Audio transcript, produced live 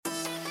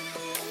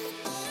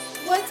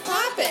What's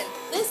poppin'?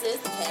 This is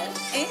Ken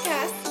and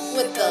Cass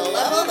with the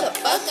Level the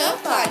Fuck Up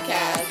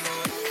podcast.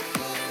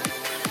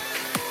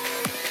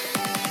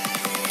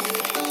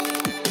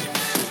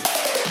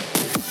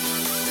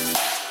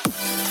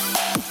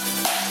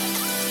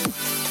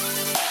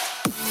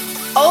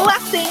 Hola,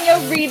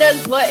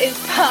 senoritas, what is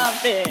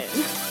poppin'?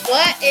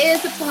 What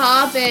is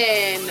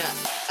poppin'?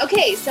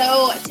 Okay,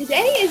 so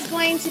today is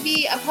going to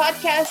be a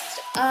podcast.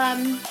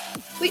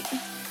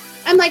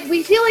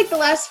 We feel like the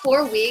last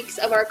 4 weeks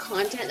of our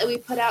content that we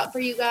put out for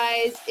you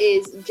guys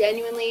is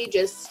genuinely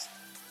just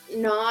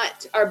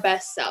not our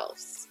best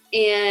selves.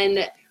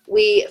 And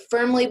we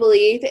firmly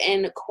believe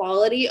in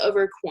quality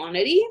over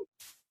quantity.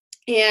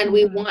 And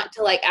we want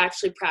to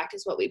actually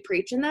practice what we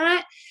preach in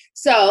that.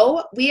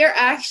 So we are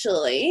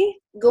actually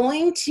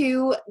going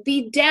to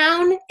be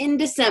down in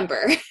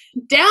December.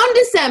 Down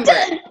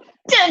December.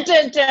 Dun,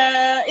 dun,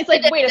 dun. It's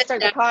like way to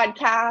start the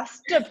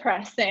podcast.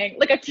 Depressing.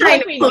 Like I feel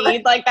like we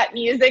need that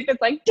music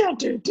that's like dun,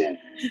 dun, dun.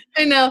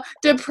 I know.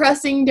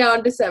 Depressing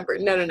down December.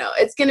 No.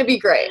 It's gonna be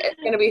great. It's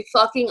gonna be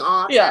fucking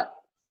awesome. Yeah.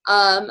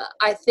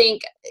 I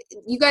think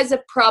you guys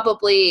have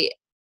probably,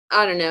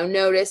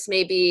 noticed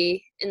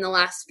maybe in the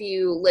last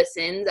few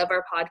listens of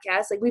our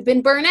podcast, we've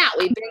been burnt out.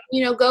 We've been,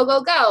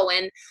 go.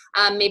 And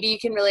maybe you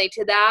can relate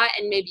to that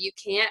and maybe you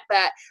can't,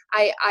 but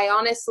I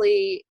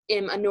honestly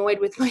am annoyed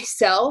with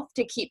myself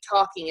to keep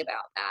talking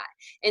about that.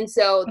 And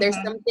so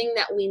there's something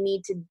that we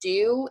need to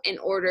do in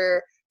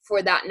order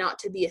for that not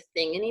to be a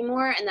thing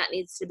anymore. And that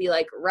needs to be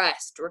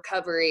rest,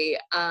 recovery,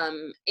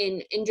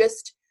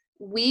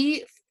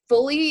 we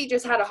fully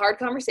just had a hard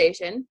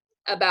conversation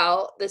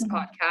about this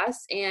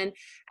podcast. And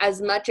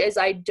as much as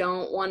I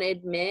don't want to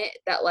admit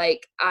that,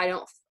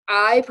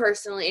 I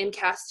personally, and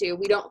Cass too,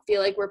 we don't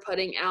feel like we're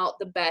putting out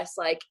the best,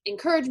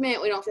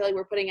 encouragement. We don't feel like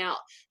we're putting out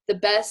the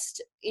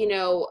best,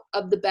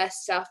 of the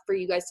best stuff for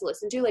you guys to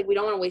listen to. We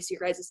don't want to waste your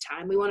guys'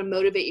 time. We want to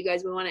motivate you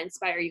guys. We want to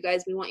inspire you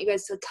guys. We want you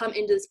guys to come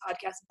into this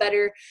podcast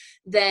better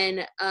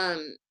than,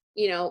 to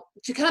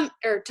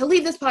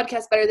leave this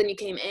podcast better than you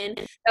came in.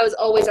 That was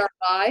always our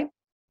why.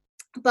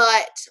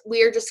 But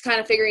we're just kind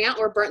of figuring out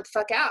we're burnt the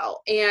fuck out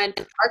and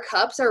our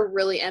cups are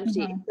really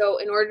empty. So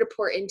in order to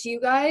pour into you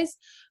guys,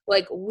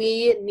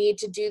 we need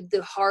to do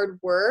the hard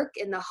work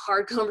and the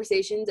hard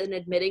conversations and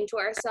admitting to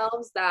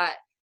ourselves that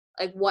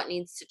what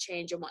needs to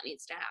change and what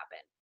needs to happen.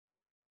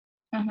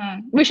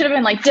 We should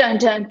have been dun,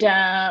 dun,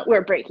 dun,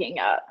 we're breaking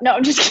up. No,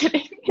 I'm just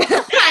kidding.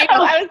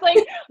 I was like,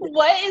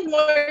 what is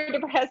more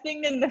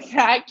depressing than the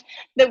fact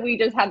that we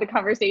just had the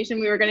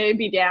conversation we were going to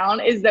be down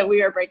is that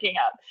we are breaking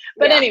up.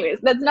 But anyways,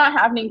 that's not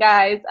happening,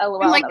 guys.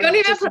 LOL. I'm don't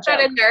even put that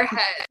in their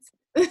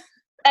heads.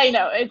 I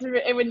know,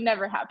 it would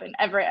never happen,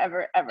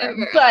 ever.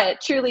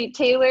 But truly,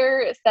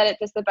 Taylor said it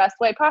just the best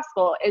way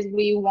possible, is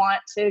we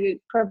want to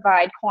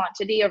provide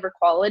quantity over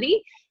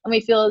quality, and we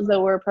feel as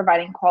though we're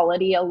providing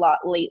quality a lot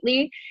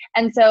lately.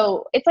 And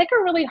so it's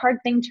a really hard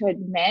thing to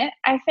admit,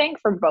 I think,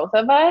 for both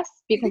of us,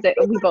 because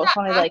we both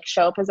want to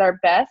show up as our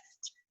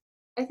best.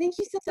 I think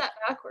you said that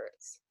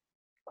backwards.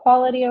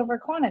 Quality over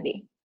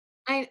quantity.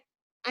 I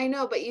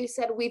know, but you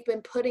said we've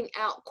been putting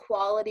out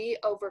quality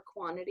over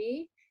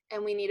quantity,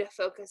 and we need to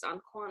focus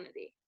on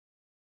quantity.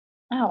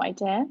 Oh, I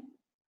did?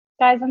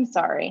 Guys, I'm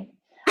sorry.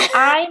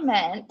 I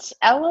meant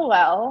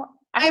LOL.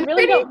 I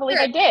really don't believe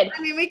I did.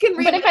 I mean, we can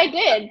read. But if I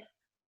did,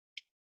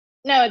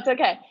 no, it's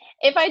okay.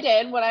 If I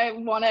did, what I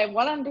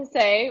wanted to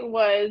say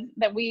was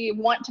that we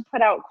want to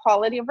put out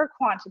quality over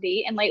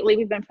quantity, and lately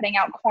we've been putting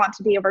out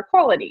quantity over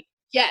quality.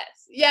 Yes.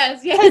 She's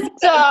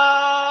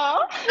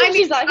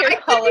out here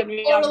calling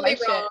me on my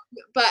wrong,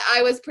 shit. But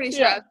I was pretty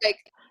sure.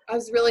 I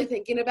was really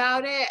thinking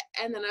about it,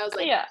 and then I was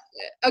like, yeah.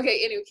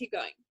 Okay, anyway, keep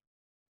going.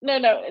 No,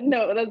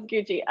 that's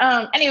Gucci.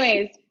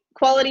 Anyways,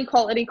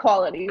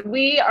 quality.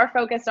 We are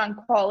focused on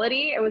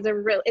quality.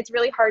 It's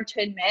really hard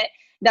to admit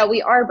that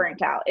we are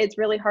burnt out. It's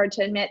really hard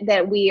to admit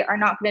that we are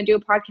not going to do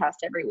a podcast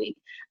every week.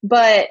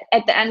 But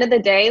at the end of the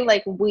day,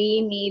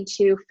 we need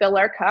to fill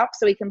our cup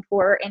so we can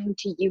pour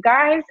into you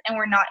guys, and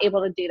we're not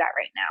able to do that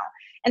right now.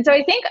 And so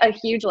I think a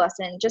huge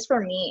lesson just for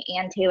me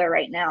and Taylor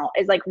right now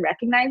is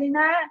recognizing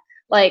that.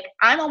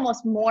 I'm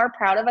almost more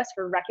proud of us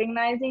for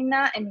recognizing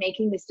that and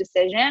making this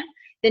decision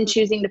than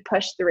choosing to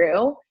push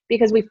through,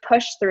 because we've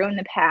pushed through in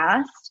the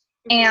past.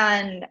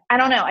 And I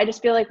don't know, I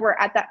just feel like we're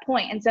at that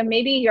point. And so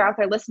maybe you're out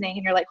there listening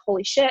and you're like,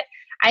 holy shit,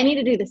 I need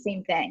to do the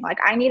same thing.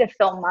 I need to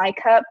fill my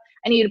cup.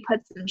 I need to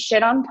put some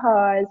shit on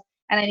pause,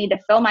 and I need to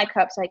fill my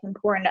cup so I can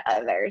pour into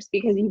others,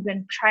 because you've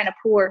been trying to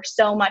pour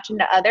so much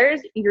into others,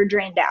 you're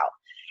drained out.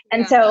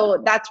 And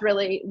so that's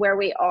really where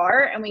we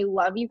are. And we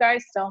love you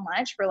guys so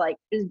much for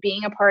just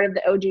being a part of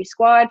the OG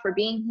squad, for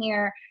being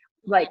here,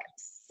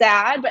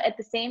 sad, but at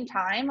the same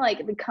time,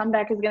 the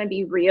comeback is going to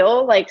be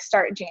real,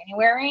 start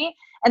January.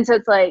 And so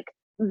it's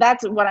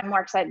that's what I'm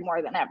more excited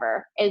more than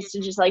ever, is to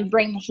just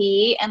bring the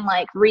heat and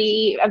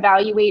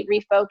reevaluate,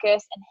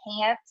 refocus,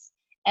 enhance,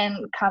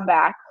 and come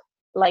back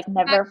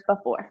never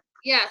before.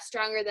 Yeah,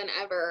 stronger than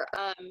ever.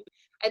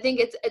 I think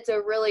it's a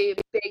really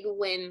big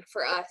win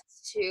for us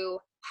to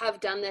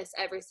have done this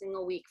every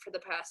single week for the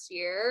past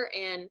year.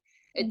 And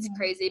it's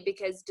crazy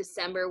because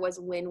December was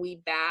when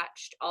we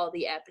batched all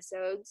the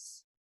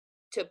episodes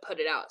to put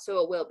it out. So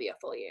it will be a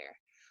full year.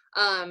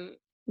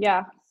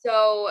 Yeah.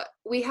 So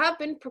we have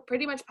been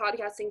pretty much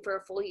podcasting for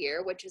a full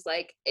year, which is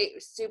like a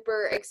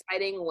super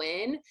exciting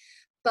win.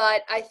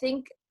 But I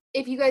think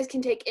if you guys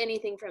can take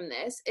anything from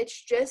this,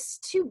 it's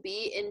just to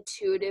be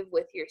intuitive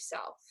with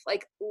yourself.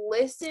 Like,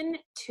 listen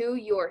to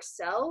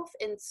yourself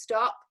and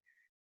stop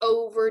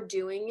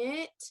overdoing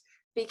it,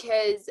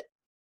 because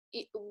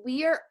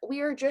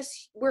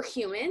we're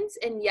humans,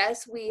 and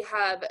yes, we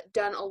have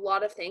done a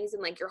lot of things,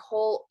 and like your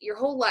whole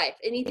life,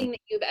 anything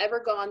that you've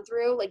ever gone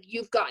through, like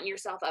you've gotten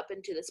yourself up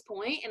into this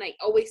point, and I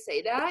always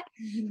say that.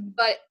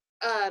 But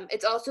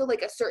it's also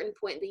like a certain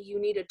point that you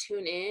need to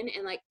tune in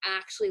and like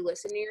actually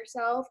listen to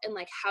yourself, and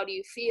like, how do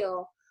you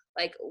feel,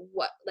 like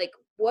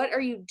what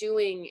are you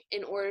doing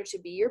in order to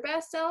be your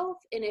best self?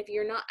 And if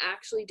you're not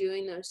actually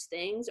doing those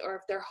things, or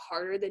if they're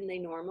harder than they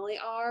normally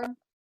are,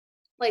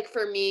 like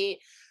for me,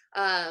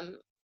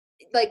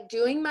 like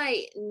doing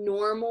my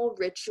normal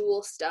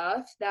ritual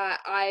stuff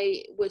that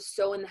I was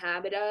so in the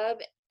habit of,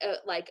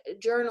 like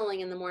journaling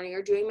in the morning,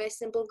 or doing my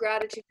simple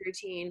gratitude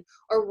routine,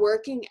 or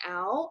working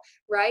out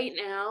right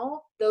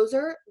now, those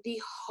are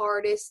the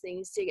hardest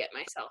things to get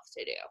myself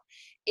to do.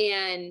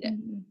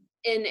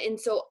 And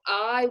so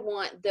I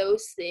want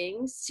those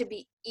things to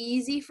be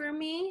easy for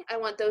me. I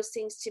want those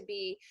things to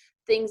be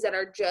things that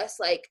are just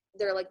like,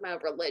 they're like my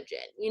religion,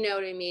 you know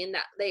what I mean?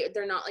 That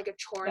they're not like a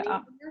chore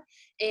anymore.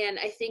 And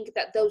I think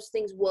that those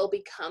things will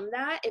become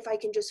that if I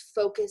can just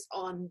focus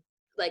on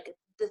like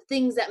the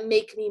things that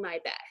make me my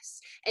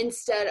best,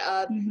 instead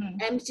of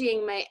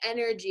emptying my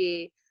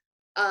energy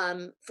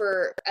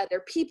for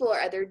other people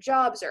or other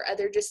jobs or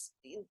other just,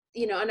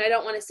 you know. And I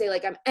don't want to say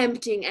like I'm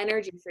emptying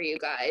energy for you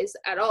guys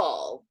at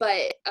all,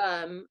 but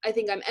I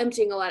think I'm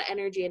emptying a lot of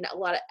energy in a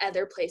lot of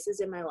other places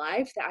in my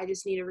life that I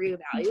just need to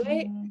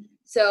reevaluate.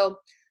 So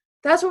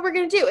that's what we're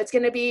going to do. It's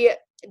going to be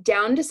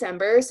down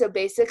December. So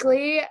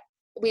basically,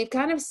 we've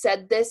kind of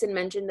said this and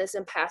mentioned this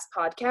in past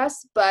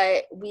podcasts,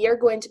 but we are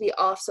going to be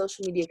off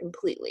social media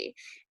completely.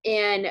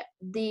 And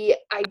the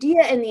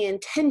idea and the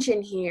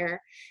intention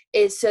here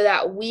is so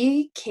that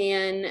we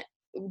can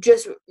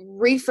just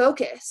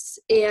refocus,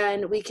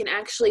 and we can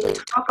actually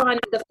talk on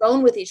the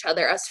phone with each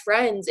other as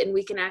friends, and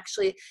we can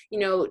actually, you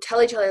know, tell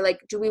each other, like,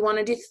 do we want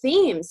to do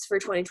themes for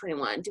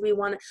 2021? Do we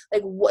want to,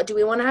 like, what do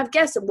we want to have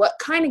guests, and what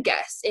kind of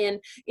guests? And,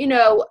 you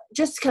know,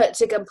 just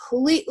to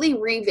completely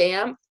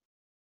revamp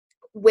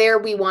where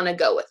we want to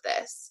go with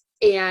this.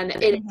 And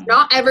it's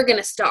not ever going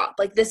to stop.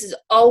 Like, this is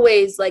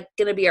always like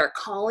going to be our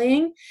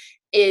calling,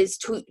 is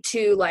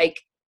to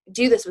like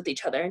do this with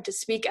each other and to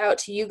speak out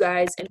to you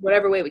guys in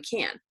whatever way we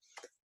can.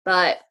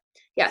 But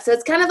yeah, so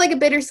it's kind of like a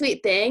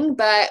bittersweet thing,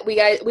 but we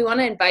want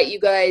to invite you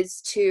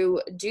guys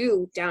to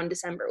do Down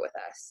December with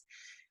us.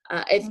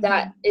 If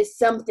that is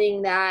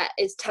something that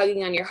is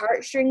tugging on your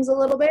heartstrings a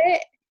little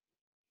bit,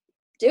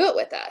 do it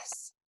with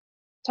us.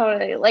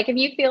 Totally. Like, if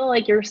you feel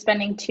like you're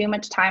spending too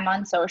much time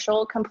on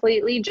social,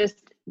 completely just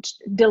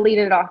delete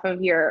it off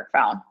of your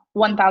phone,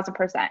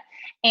 1000%.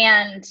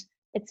 And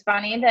it's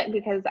funny that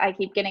because I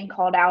keep getting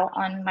called out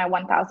on my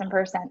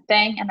 1000%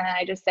 thing, and then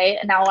I just say it,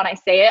 and now when I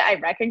say it, I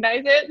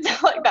recognize it.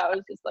 So like, that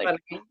was just like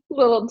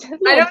little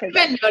I don't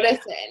even notice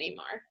it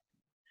anymore.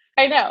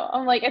 I know.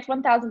 I'm like, it's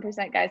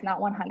 1000%, guys,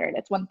 not 100.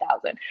 It's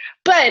 1000.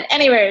 But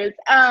anyways,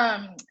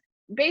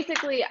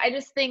 basically, I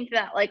just think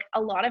that like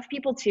a lot of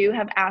people too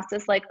have asked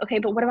us like, okay,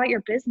 but what about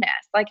your business?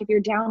 Like, if you're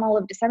down all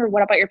of December,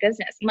 what about your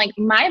business? And like,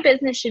 my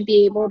business should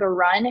be able to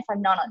run if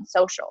I'm not on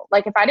social.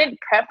 Like, if I didn't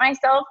prep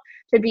myself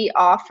to be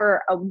off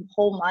for a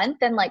whole month,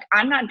 then like,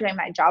 I'm not doing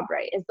my job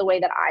right, is the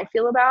way that I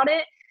feel about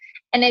it.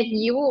 And if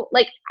you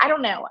like, I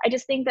don't know, I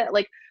just think that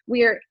like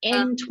we are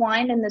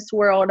entwined in this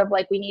world of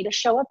like, we need to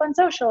show up on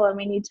social, and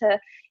we need to,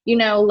 you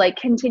know, like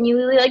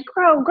continually like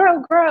grow.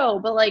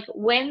 But like,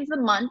 when's the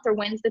month or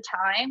when's the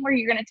time where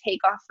you're going to take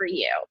off for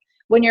you?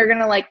 When you're going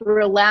to like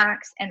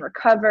relax and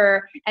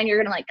recover, and you're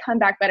going to like come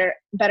back better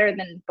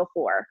than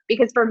before.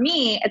 Because for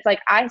me, it's like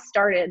I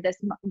started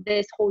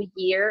this whole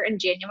year in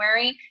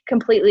January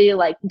completely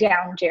like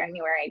down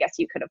January, I guess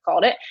you could have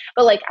called it.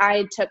 But like,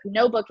 I took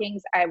no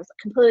bookings. I was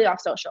completely off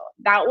social.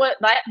 That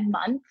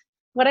month,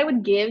 what I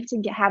would give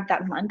to have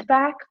that month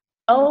back.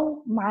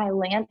 Oh my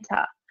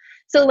Lanta.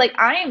 So like,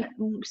 I'm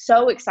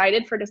so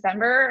excited for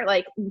December.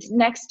 Like,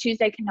 next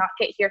Tuesday cannot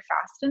get here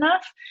fast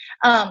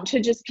enough to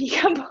just be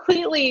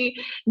completely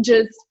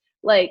just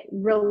like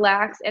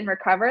relax and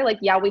recover. Like,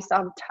 yeah, we still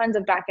have tons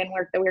of back end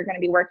work that we're going to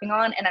be working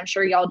on, and I'm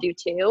sure y'all do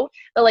too.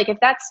 But like, if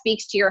that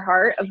speaks to your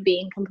heart of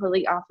being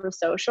completely off of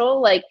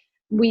social, like,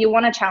 we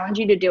want to challenge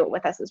you to do it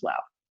with us as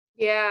well.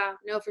 Yeah,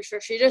 no, for sure.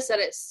 She just said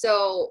it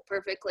so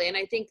perfectly. And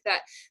I think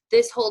that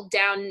this whole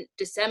Down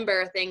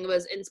December thing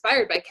was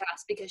inspired by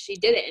Cass, because she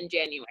did it in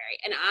January.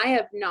 And I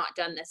have not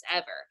done this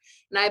ever.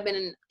 And I've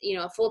been, you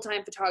know, a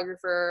full-time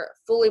photographer,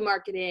 fully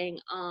marketing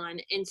on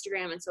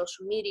Instagram and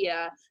social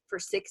media for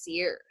 6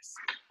 years.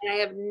 And I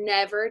have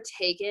never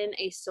taken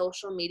a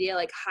social media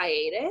like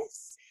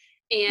hiatus.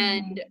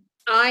 And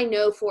I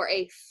know for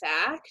a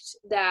fact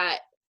that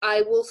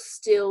I will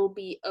still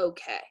be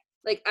okay.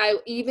 Like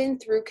even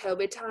through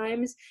COVID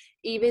times,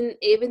 even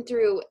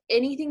through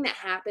anything that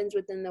happens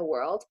within the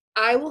world,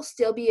 I will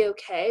still be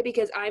okay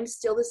because I'm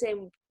still the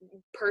same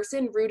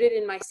person rooted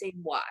in my same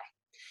why.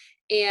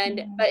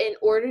 And but in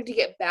order to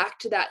get back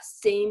to that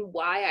same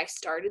why I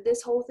started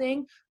this whole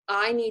thing,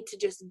 I need to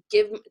just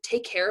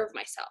take care of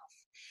myself.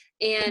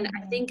 And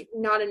I think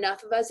not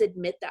enough of us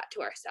admit that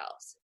to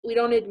ourselves. We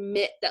don't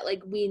admit that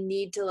like we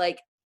need to like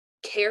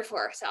care for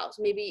ourselves.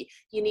 Maybe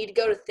you need to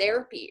go to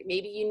therapy.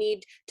 Maybe you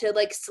need to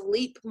like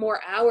sleep more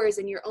hours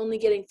and you're only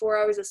getting 4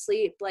 hours of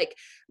sleep. Like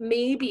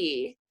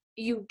maybe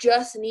you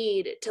just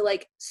need to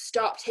like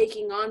stop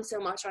taking on so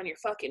much on your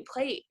fucking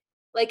plate.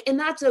 Like, and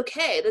that's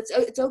okay.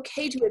 It's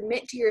okay to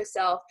admit to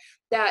yourself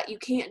that you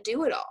can't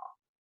do it all.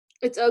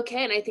 It's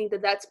okay. And I think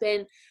that that's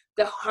been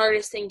the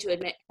hardest thing to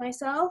admit to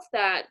myself,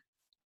 that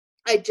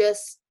I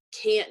just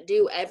can't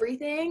do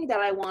everything that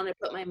I want to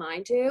put my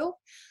mind to.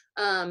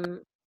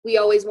 We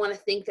always want to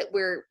think that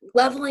we're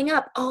leveling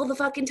up all the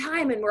fucking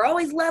time and we're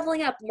always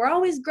leveling up and we're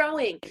always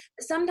growing.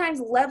 But sometimes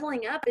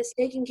leveling up is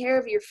taking care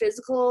of your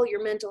physical,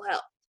 your mental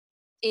health.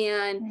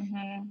 And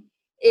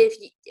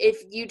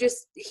if you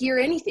just hear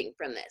anything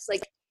from this,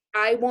 like,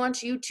 I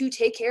want you to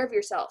take care of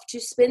yourself, to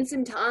spend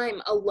some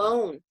time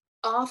alone,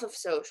 off of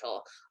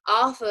social,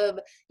 off of,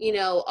 you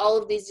know, all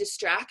of these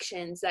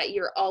distractions that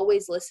you're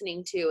always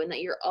listening to and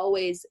that you're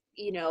always,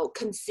 you know,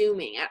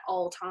 consuming at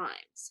all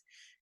times,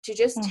 to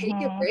just take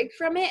a break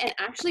from it and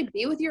actually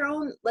be with your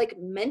own like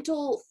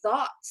mental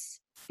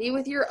thoughts, be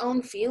with your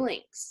own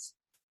feelings.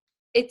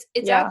 It's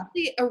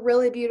actually a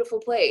really beautiful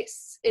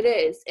place. It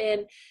is.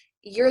 And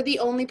you're the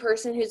only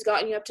person who's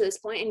gotten you up to this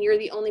point, and you're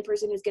the only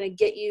person who's going to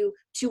get you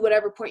to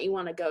whatever point you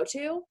want to go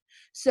to.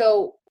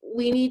 So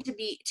we need to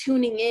be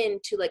tuning in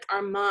to like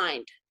our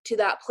mind, to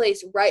that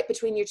place right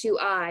between your two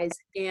eyes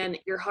and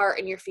your heart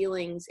and your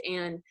feelings,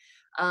 and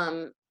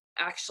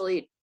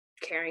actually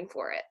caring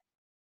for it.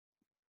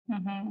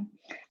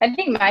 I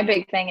think my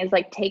big thing is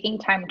like taking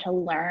time to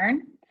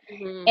learn.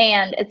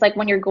 And it's like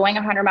when you're going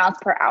 100 miles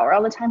per hour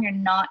all the time, you're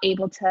not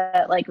able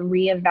to like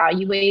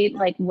reevaluate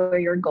like where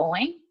you're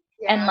going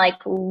and like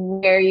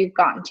where you've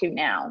gotten to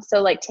now.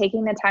 So like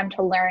taking the time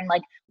to learn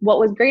like what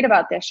was great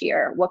about this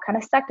year, what kind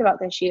of sucked about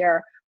this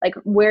year, like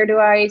where do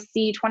I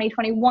see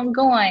 2021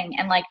 going,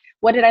 and like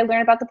what did I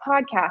learn about the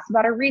podcast,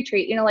 about a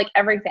retreat, you know, like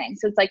everything.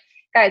 So it's like,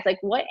 guys, like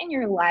what in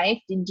your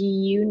life do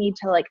you need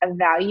to like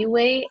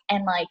evaluate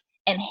and like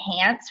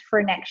enhance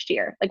for next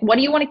year? Like what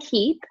do you want to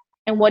keep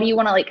and what do you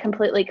want to like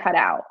completely cut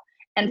out?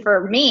 And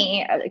for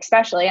me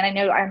especially, and I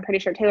know I'm pretty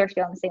sure Taylor's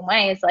feeling the same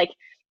way, is like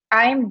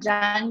I'm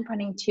done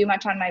putting too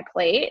much on my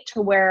plate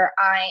to where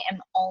I am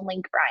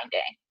only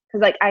grinding,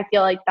 because like I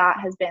feel like that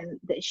has been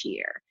this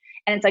year.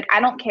 And it's like, I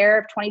don't care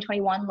if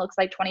 2021 looks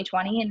like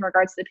 2020 in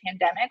regards to the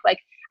pandemic. Like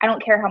I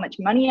don't care how much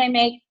money I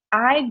make.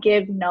 I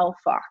give no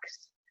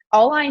fucks.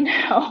 All I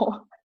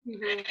know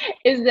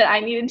is that I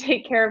need to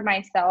take care of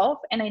myself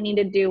and I need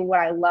to do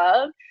what I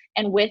love.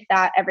 And with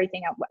that,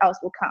 everything else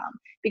will come.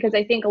 Because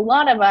I think a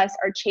lot of us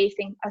are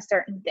chasing a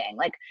certain thing.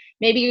 Like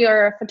maybe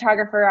you're a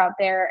photographer out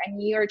there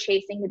and you're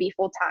chasing to be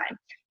full time.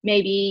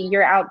 Maybe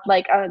you're out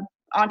like a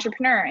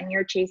entrepreneur and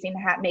you're chasing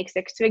to make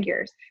 6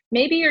 figures.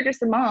 Maybe you're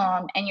just a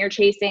mom and you're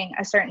chasing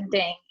a certain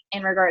thing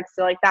in regards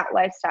to like that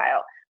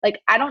lifestyle. Like,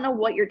 I don't know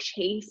what you're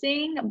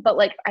chasing, but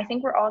like, I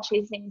think we're all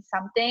chasing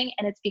something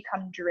and it's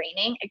become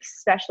draining,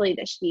 especially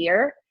this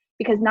year,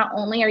 because not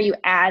only are you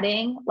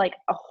adding like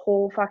a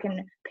whole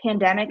fucking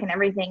pandemic and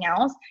everything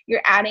else,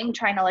 you're adding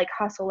trying to like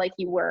hustle like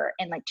you were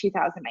in like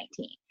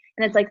 2019.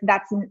 And it's like,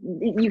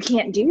 you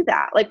can't do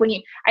that. Like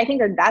I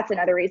think that's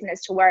another reason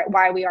as to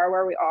why we are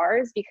where we are,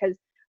 is because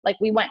like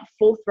we went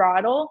full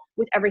throttle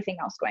with everything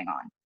else going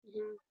on.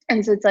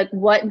 And so it's like,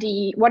 what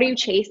are you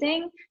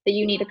chasing that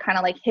you need to kind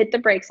of like hit the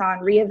brakes on,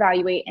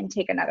 reevaluate, and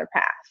take another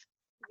path?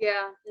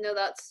 Yeah, no,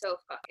 that's so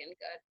fucking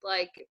good.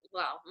 Like,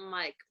 wow,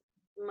 mic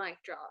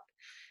drop.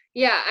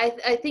 Yeah,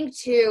 I think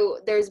too,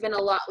 there's been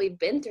a lot we've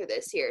been through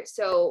this year.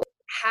 So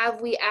have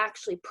we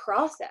actually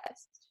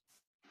processed?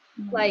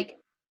 Like,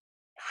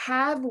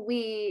 have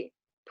we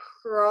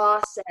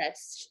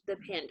processed the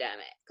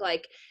pandemic?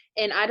 Like,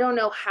 and I don't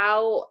know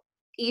how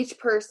each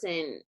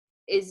person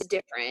is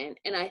different.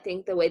 And I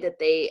think the way that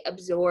they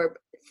absorb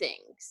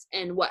things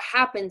and what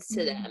happens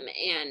to them,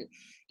 and,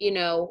 you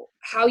know,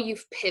 how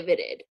you've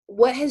pivoted,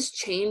 what has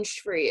changed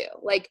for you?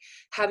 Like,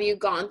 have you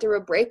gone through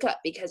a breakup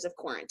because of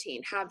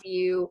quarantine? Have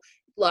you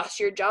lost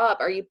your job?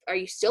 Are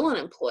you still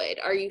unemployed?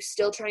 Are you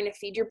still trying to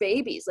feed your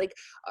babies?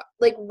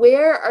 Like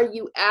where are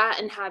you at,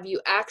 and have you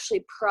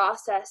actually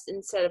processed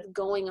instead of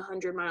going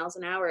 100 miles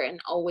an hour and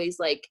always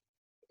like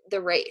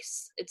the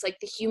race? It's like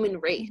the human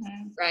race,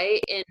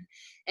 right?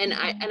 And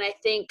I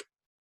think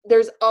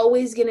there's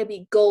always going to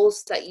be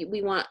goals that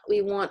we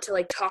want to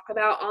like talk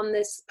about on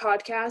this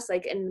podcast.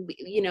 Like, and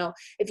you know,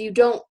 if you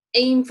don't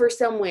aim for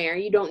somewhere,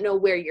 you don't know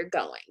where you're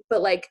going.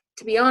 But like,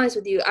 to be honest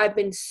with you, I've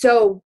been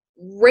so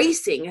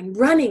racing and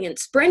running and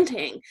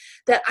sprinting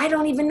that I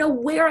don't even know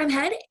where I'm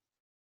heading.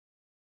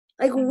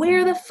 Like,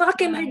 where the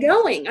fuck am I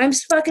going? I'm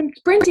fucking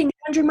sprinting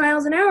 100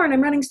 miles an hour and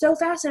I'm running so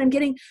fast and I'm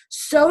getting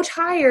so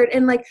tired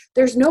and like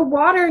there's no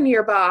water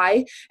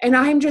nearby and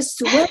I'm just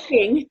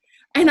sweating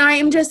and I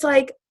am just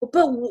like,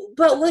 but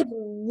like,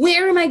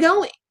 where am I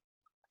going?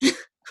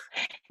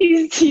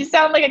 You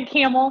sound like a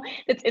camel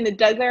that's in the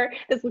desert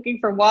that's looking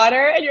for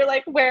water, and you're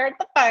like, where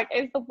the fuck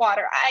is the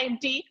water? I am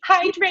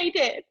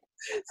dehydrated.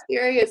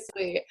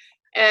 Seriously.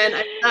 And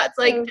that's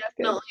like So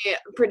definitely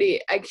a pretty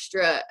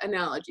extra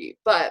analogy,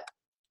 but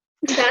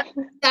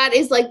that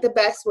is like the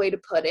best way to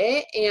put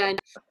it. And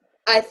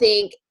I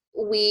think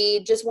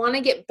we just want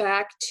to get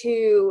back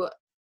to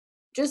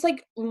just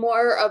like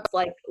more of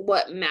like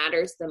what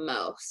matters the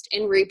most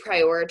and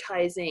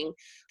reprioritizing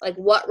like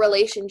what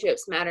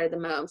relationships matter the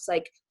most.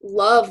 Like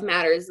love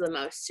matters the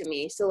most to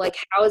me. So like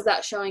how is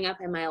that showing up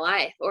in my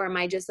life? Or am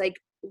I just like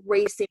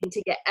racing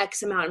to get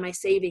X amount of my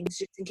savings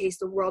just in case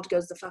the world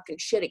goes to fucking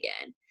shit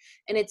again?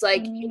 And it's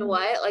like, you know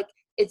what? Like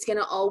it's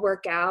gonna all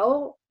work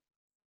out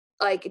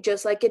like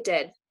just like it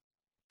did.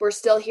 We're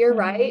still here,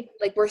 right?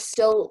 Like you're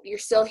still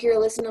here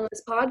listening to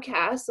this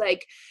podcast.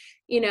 Like,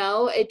 you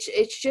know,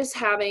 it's just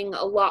having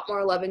a lot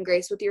more love and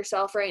grace with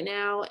yourself right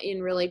now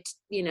and really,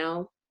 you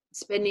know,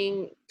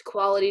 spending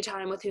quality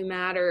time with who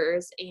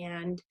matters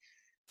and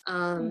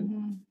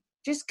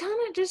just kind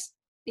of just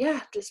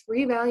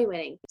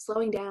reevaluating,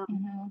 slowing down.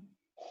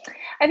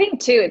 I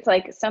think too, it's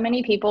like so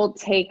many people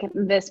take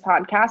this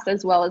podcast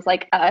as well as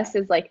like us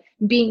as like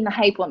being the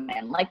hype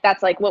woman. Like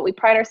that's like what we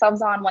pride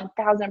ourselves on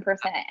 1000%.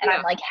 And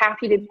I'm like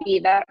happy to be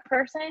that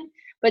person.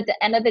 But at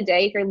the end of the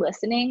day, if you're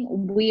listening,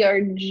 we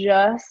are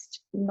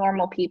just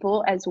normal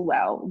people as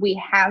well.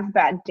 We have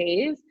bad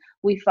days.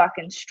 We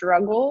fucking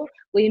struggle.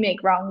 We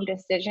make wrong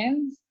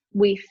decisions.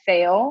 We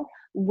fail.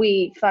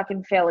 We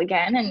fucking fail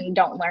again and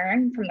don't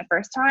learn from the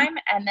first time.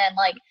 And then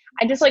like,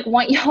 I just like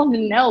want y'all to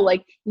know,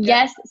 like,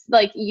 yes,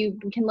 like you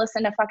can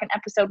listen to fucking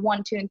episode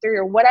 1, 2, and 3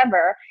 or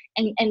whatever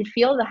and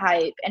feel the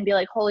hype and be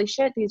like, holy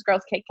shit, these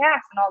girls kick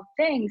ass and all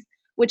the things,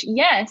 which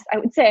yes, I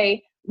would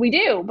say we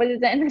do. But at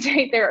the end of the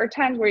day, there are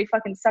times where you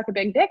fucking suck a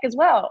big dick as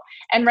well.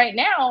 And right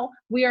now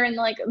we are in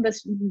like the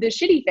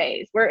shitty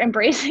phase. We're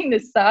embracing the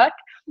suck.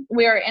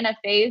 We are in a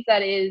phase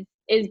that is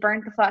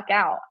burnt the fuck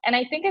out. And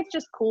I think it's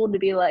just cool to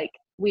be like,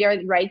 we are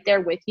right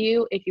there with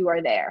you if you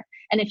are there.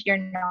 And if you're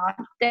not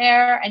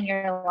there and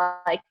you're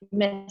like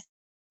miss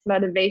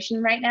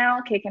motivation right now,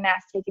 kicking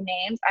ass, taking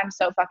names, I'm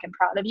so fucking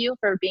proud of you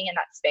for being in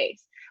that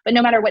space. But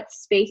no matter what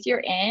space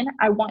you're in,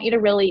 I want you to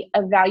really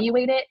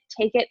evaluate it,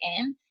 take it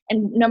in,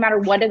 and no matter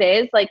what it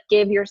is, like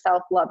give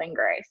yourself love and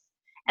grace.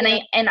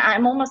 And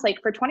I'm almost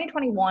like for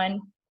 2021,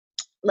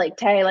 like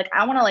Tay, like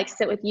I want to like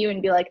sit with you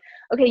and be like,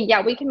 okay,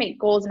 yeah, we can make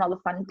goals and all the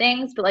fun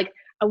things, but like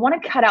I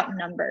want to cut out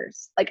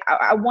numbers. Like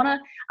I want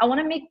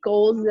to make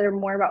goals that are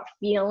more about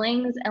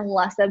feelings and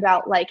less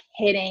about like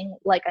hitting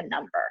like a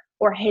number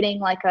or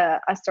hitting like a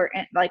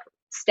certain like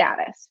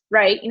status,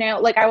 right? You know,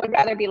 like I would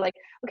rather be like,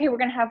 okay, we're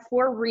going to have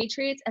 4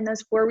 retreats and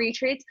those 4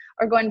 retreats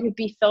are going to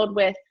be filled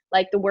with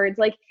like the words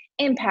like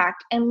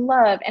impact and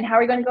love and how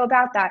are we going to go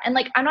about that? And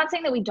like, I'm not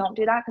saying that we don't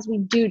do that because we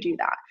do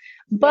that.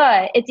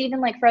 But it's even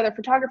like for other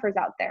photographers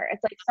out there.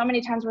 It's like so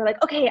many times we're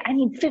like, okay, I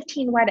need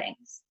 15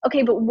 weddings.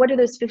 Okay, but what do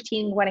those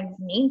 15 weddings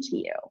mean to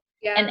you?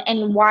 Yeah.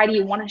 And why do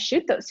you want to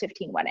shoot those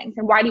 15 weddings?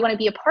 And why do you want to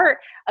be a part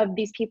of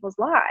these people's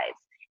lives?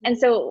 And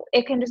so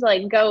it can just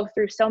like go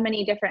through so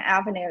many different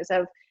avenues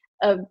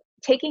of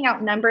taking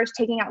out numbers,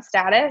 taking out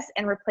status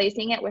and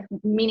replacing it with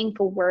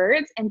meaningful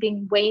words and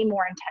being way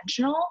more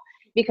intentional,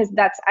 because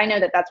I know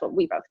that that's what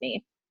we both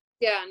need.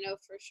 Yeah, no,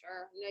 for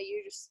sure. No,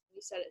 you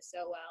said it so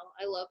well.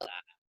 I love that.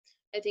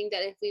 I think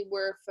that if we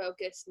were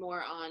focused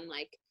more on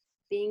like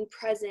being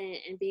present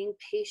and being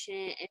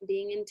patient and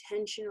being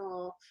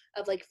intentional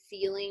of like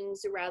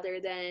feelings rather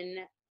than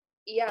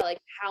like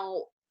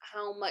how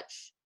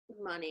much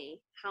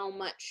money, how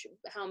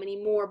many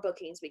more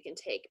bookings we can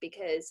take,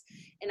 because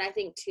and I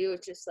think too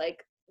it's just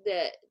like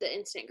the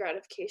instant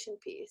gratification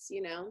piece,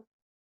 you know,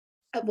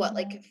 of what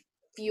like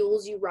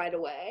fuels you right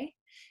away.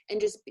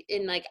 And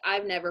like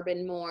I've never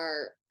been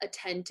more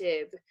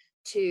attentive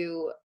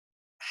to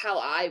how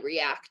I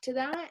react to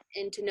that,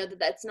 and to know that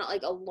that's not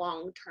like a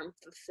long-term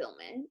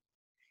fulfillment.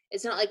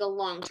 It's not like a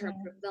long-term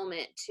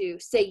fulfillment to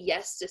say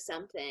yes to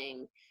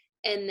something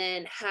and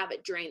then have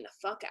it drain the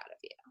fuck out of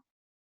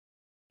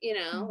you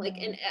know, like,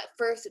 and at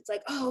first it's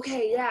like, oh,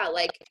 okay, yeah,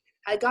 like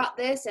I got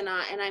this and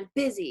I'm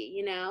busy,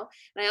 you know.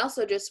 And I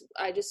also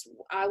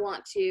I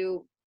want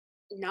to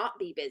not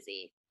be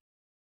busy.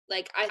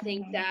 Like, I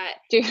think that,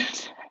 dude,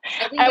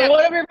 I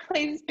want to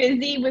replace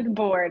busy with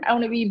bored. I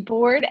want to be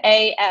bored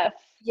AF.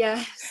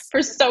 Yes.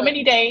 For so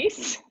many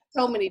days.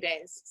 So many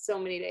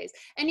days.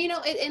 And, you know,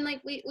 and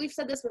like we've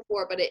said this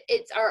before, but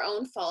it's our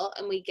own fault,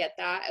 and we get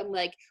that. And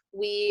like,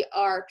 we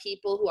are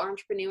people who are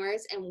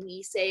entrepreneurs, and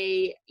we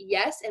say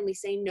yes and we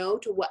say no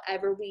to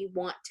whatever we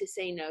want to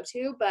say no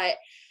to. But,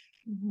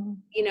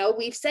 you know,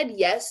 we've said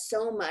yes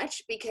so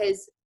much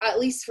because, at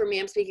least for me,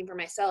 I'm speaking for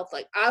myself,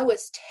 like I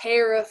was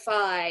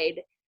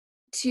terrified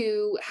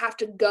to have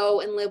to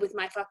go and live with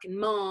my fucking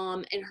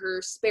mom in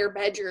her spare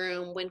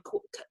bedroom when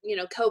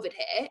COVID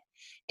hit.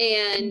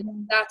 And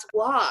that's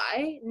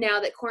why, now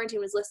that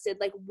quarantine was listed,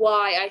 like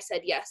why I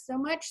said yes so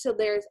much. So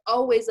there's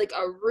always like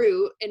a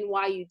root in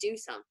why you do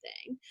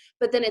something,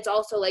 but then it's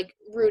also like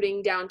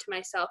rooting down to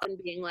myself and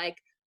being like,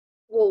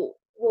 well,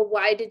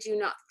 why did you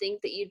not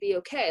think that you'd be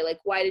okay? Like,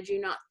 why did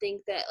you not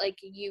think that like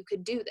you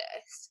could do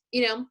this,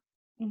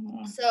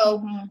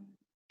 So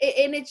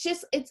and it's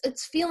just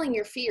it's feeling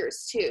your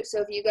fears too.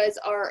 So if you guys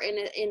are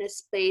in a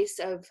space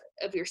of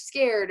you're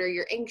scared or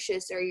you're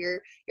anxious or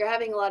you're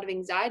having a lot of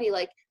anxiety,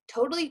 like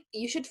totally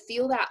you should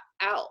feel that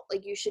out.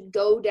 Like you should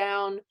go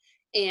down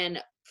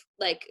and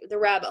like the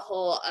rabbit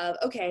hole of,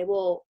 okay,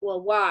 well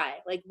why?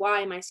 Like why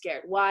am I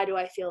scared? Why do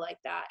I feel like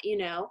that?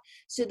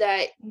 So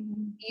that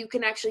you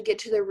can actually get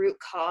to the root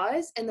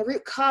cause. And the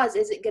root cause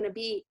isn't going to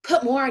be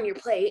put more on your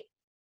plate.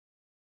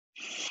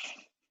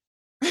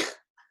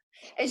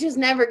 It's just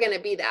never going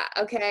to be that,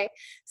 okay?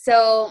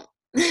 So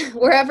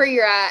wherever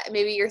you're at,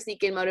 maybe you're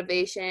seeking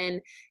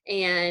motivation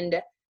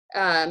and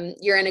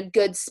you're in a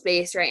good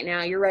space right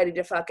now. You're ready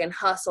to fucking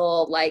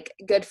hustle, like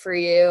good for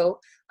you.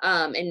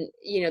 And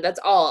that's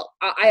all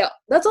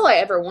that's all I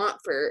ever want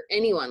for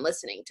anyone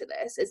listening to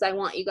this is I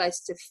want you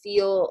guys to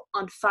feel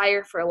on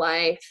fire for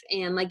life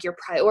and like your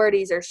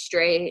priorities are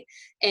straight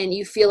and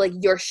you feel like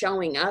you're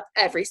showing up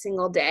every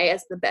single day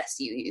as the best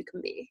you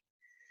can be.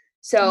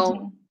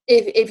 So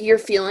if you're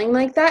feeling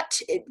like that,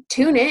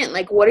 tune in.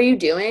 Like, what are you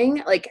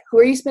doing? Like, who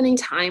are you spending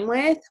time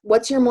with?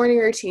 What's your morning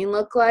routine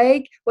look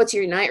like? What's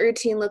your night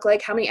routine look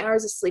like? How many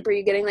hours of sleep are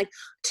you getting? Like,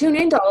 tune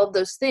into all of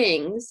those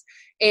things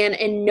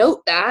and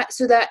note that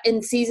so that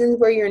in seasons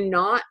where you're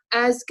not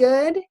as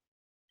good,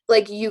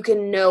 like, you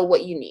can know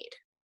what you need.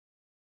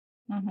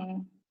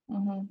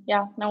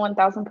 Yeah, no,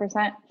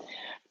 1000%.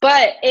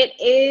 But it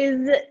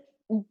is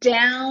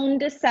down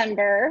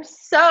December.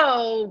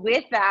 So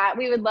with that,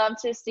 we would love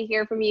just to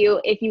hear from you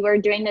if you are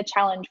doing the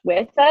challenge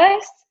with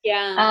us.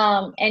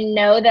 Yeah. And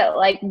know that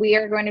like we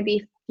are going to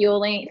be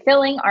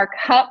filling our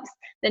cups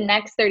the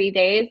next 30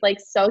 days, like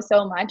so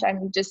much.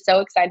 I'm just so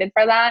excited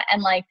for that.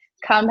 And like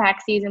comeback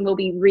season will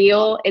be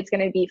real. It's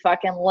going to be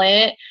fucking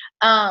lit.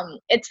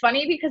 It's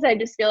funny because I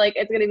just feel like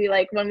it's going to be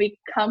like when we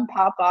come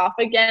pop off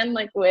again,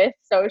 like with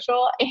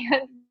social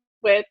and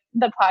with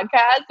the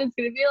podcast, it's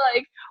going to be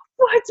like,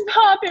 what's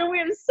popping? We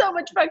have so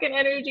much fucking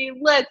energy.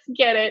 Let's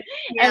get it.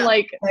 Yeah, and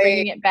like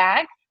bringing it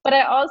back. But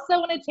I also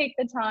want to take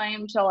the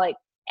time to like,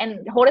 and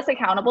hold us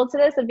accountable to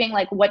this of being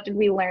like, what did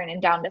we learn in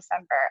down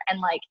December?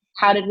 And like,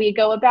 how did we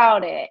go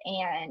about it?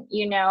 And,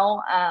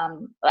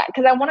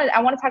 cause I want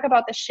to talk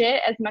about the shit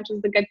as much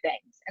as the good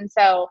things. And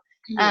so,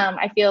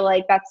 I feel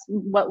like that's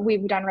what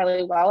we've done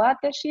really well at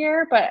this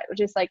year, but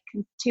just like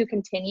to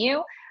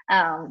continue,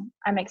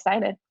 I'm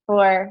excited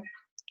for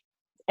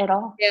it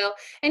all.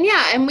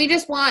 And we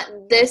just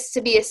want this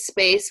to be a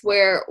space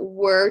where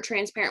we're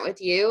transparent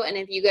with you. And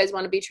if you guys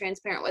want to be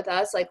transparent with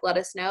us, like let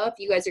us know if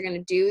you guys are going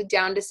to do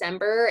down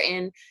December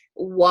and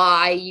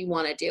why you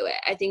want to do it.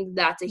 I think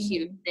that's a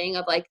huge thing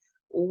of like,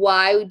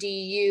 why do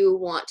you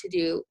want to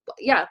do?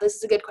 Yeah, this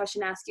is a good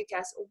question to ask you,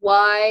 Cass.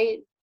 Why,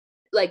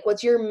 like,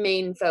 what's your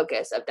main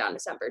focus of down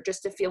December?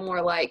 Just to feel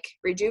more like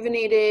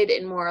rejuvenated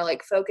and more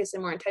like focused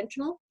and more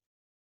intentional?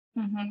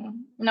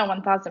 No,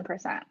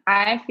 1000%.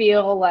 I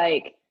feel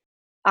like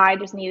I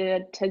just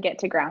needed to get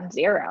to ground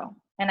zero.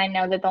 And I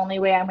know that the only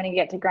way I'm going to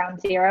get to ground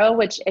zero,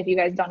 which if you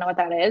guys don't know what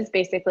that is,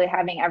 basically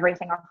having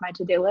everything off my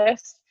to-do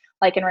list,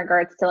 like in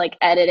regards to like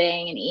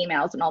editing and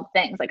emails and all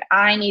things, like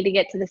I need to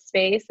get to the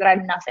space that I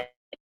have nothing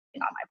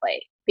on my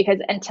plate, because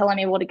until I'm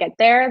able to get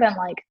there, then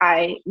like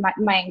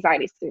my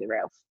anxiety's through the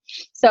roof.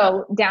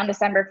 So down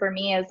December for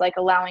me is like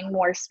allowing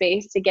more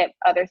space to get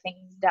other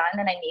things done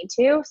and I need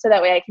to, so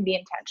that way I can be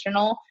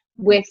intentional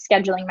with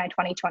scheduling my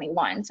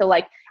 2021. So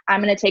like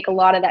I'm going to take a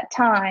lot of that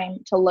time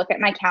to look at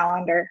my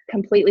calendar,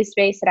 completely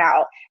space it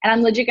out. And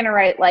I'm legit going to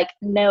write like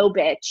no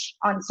bitch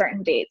on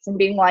certain dates and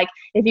being like,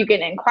 if you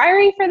get an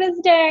inquiry for this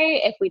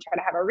day, if we try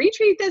to have a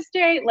retreat this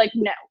day, like,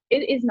 no,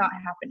 it is not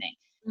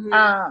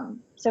happening.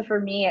 So for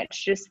me,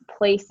 it's just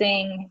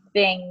placing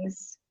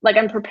things like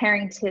I'm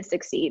preparing to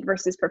succeed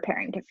versus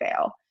preparing to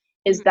fail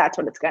that's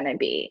what it's going to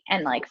be.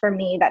 And like, for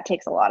me, that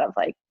takes a lot of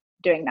like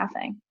doing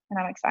nothing, and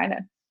I'm excited.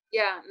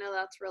 Yeah, no,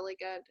 that's really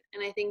good.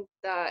 And I think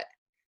that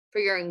for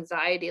your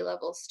anxiety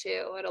levels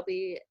too, it'll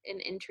be an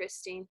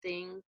interesting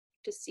thing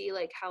to see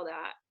like how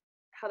that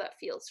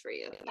feels for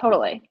you.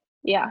 Totally.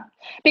 Yeah.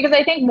 Because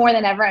I think more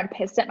than ever, I'm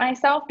pissed at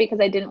myself because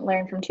I didn't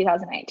learn from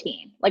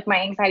 2019. Like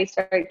my anxiety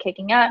started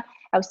kicking up.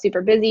 I was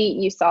super busy.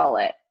 You saw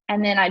it.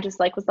 And then I just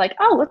like was like,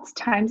 oh, let's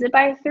times it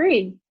by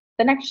 3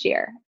 the next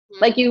year.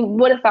 Like you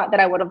would have thought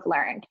that I would have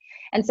learned.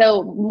 And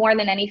so more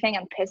than anything,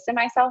 I'm pissed at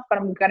myself, but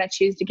I'm going to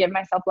choose to give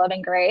myself love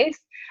and grace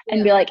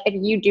and be like, if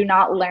you do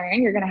not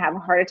learn, you're going to have a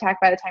heart attack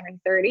by the time you're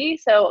 30.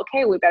 So,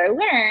 okay, we better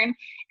learn.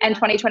 And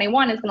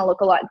 2021 is going to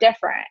look a lot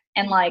different.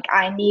 And like,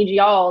 I need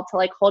y'all to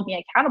like hold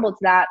me accountable to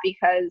that,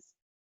 because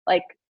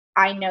like,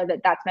 I know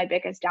that that's my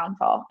biggest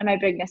downfall, and my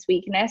biggest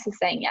weakness is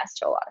saying yes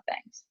to a lot of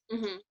things.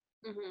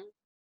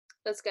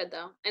 That's good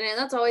though. And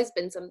that's always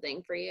been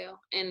something for you.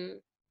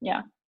 And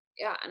Yeah.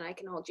 yeah, and I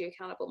can hold you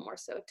accountable more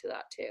so to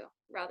that too,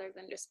 rather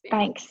than just being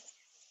Thanks.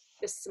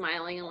 just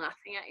smiling and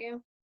laughing at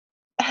you.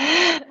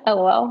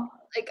 LOL.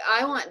 Like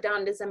I want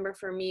down December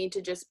for me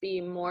to just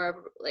be more of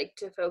like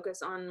to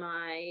focus on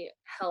my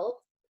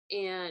health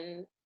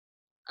and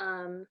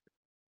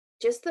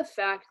just the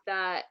fact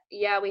that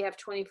yeah, we have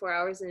 24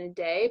 hours in a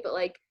day, but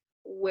like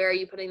where are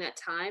you putting that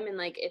time? And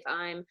like if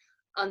I'm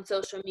on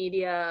social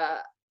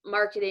media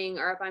marketing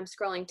or if I'm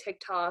scrolling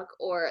TikTok,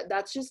 or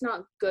that's just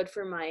not good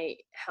for my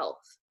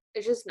health.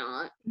 It's just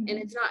not. And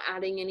it's not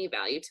adding any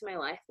value to my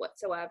life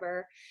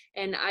whatsoever.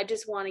 And I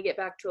just want to get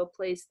back to a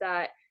place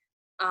that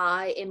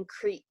I am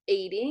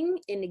creating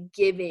and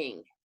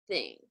giving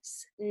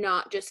things,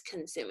 not just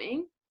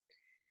consuming.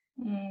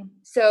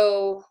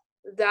 So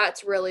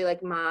that's really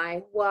like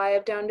my why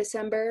of down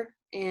December.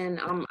 And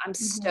I'm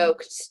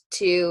stoked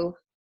to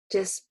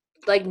just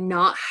like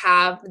not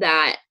have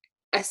that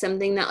as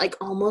something that like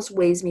almost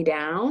weighs me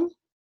down.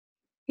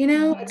 You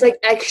know, it's like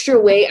extra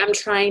weight I'm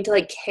trying to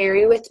like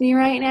carry with me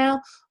right now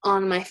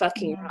on my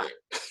fucking run.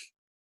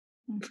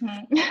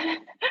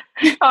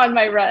 On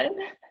my run.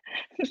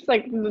 It's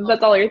like,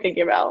 that's all you're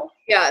thinking about.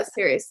 Yeah,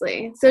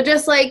 seriously. So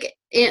just like,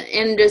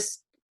 and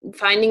just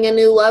finding a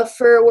new love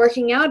for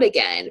working out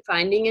again,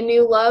 finding a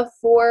new love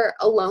for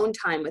alone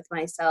time with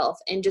myself,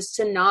 and just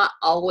to not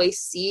always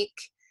seek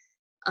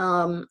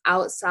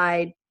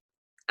outside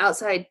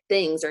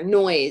things or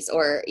noise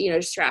or, you know,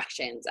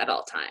 distractions at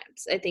all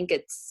times. I think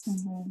it's,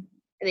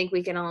 I think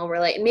we can all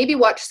relate, and maybe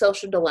watch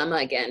Social Dilemma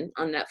again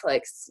on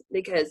Netflix,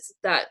 because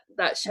that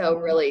show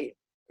really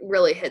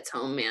hits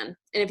home, man.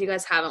 And if you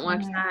guys haven't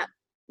watched that,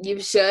 you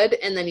should,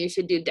 and then you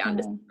should do Down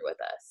December with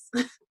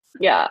us.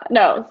 Yeah,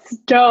 no,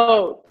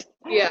 stoked.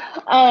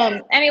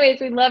 Yeah.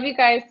 Anyways, we love you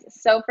guys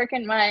so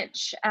freaking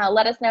much.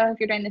 Let us know if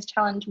you're doing this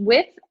challenge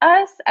with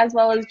us, as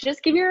well as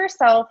just give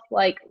yourself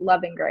like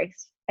love and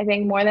grace. I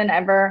think more than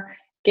ever,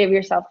 give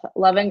yourself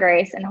love and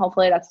grace, and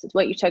hopefully that's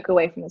what you took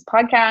away from this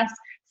podcast.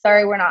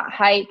 Sorry, we're not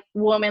hype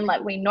woman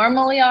like we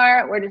normally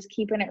are. We're just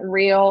keeping it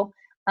real.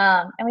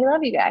 And we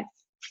love you guys.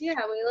 Yeah,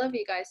 we love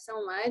you guys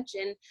so much.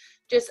 And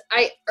just,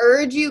 I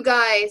urge you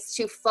guys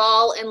to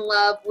fall in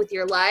love with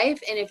your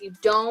life. And if you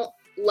don't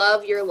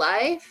love your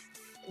life,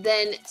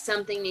 then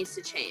something needs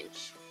to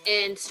change,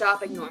 and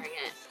stop ignoring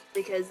it,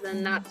 because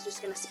then that's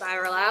just going to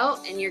spiral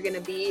out and you're going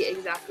to be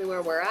exactly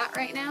where we're at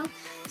right now.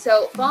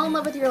 So fall in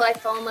love with your life,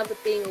 fall in love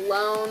with being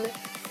alone.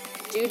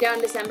 Do Down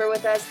December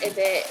with us if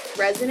it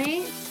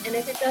resonates. And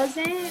if it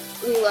doesn't,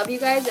 we love you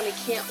guys, and we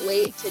can't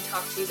wait to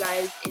talk to you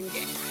guys in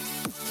January.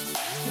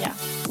 Yeah.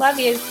 Love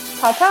you.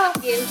 Ta-ta.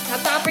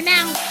 Ta-ta for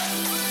now.